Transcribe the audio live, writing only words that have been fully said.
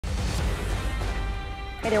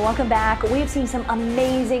Hey there, welcome back. We've seen some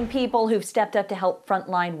amazing people who've stepped up to help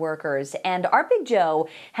frontline workers, and our Big Joe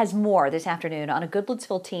has more this afternoon on a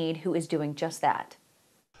Goodlettsville teen who is doing just that.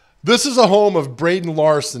 This is a home of Braden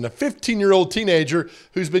Larson, a 15-year-old teenager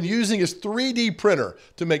who's been using his 3D printer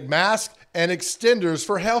to make masks and extenders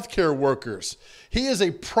for healthcare workers. He is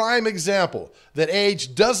a prime example that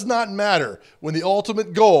age does not matter when the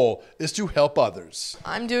ultimate goal is to help others.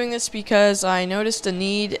 I'm doing this because I noticed a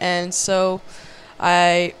need, and so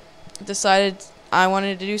I decided I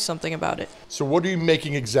wanted to do something about it. So what are you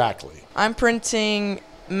making exactly? I'm printing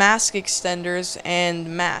mask extenders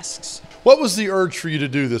and masks. What was the urge for you to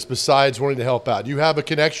do this besides wanting to help out? Do you have a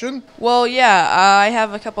connection? Well, yeah, I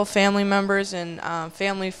have a couple family members and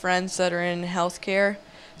family friends that are in healthcare,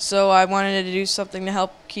 so I wanted to do something to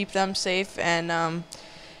help keep them safe and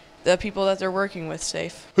the people that they're working with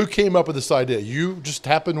safe. Who came up with this idea? You just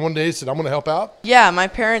happened one day and said, I'm going to help out? Yeah, my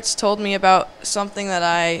parents told me about something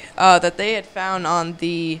that that they had found on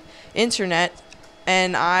the internet,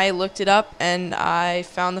 and I looked it up and I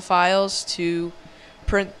found the files to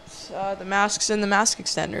print the masks and the mask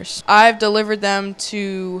extenders. I've delivered them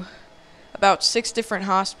to about 6 different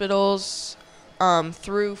hospitals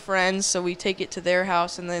through friends, so we take it to their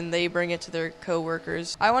house and then they bring it to their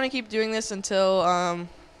co-workers. I want to keep doing this until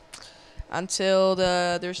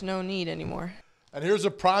there's no need anymore. And here's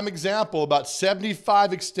a prime example, about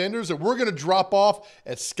 75 extenders that we're going to drop off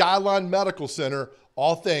at Skyline Medical Center,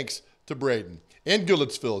 all thanks to Braden. In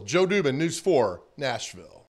Goodlettsville, Joe Dubin, News 4, Nashville.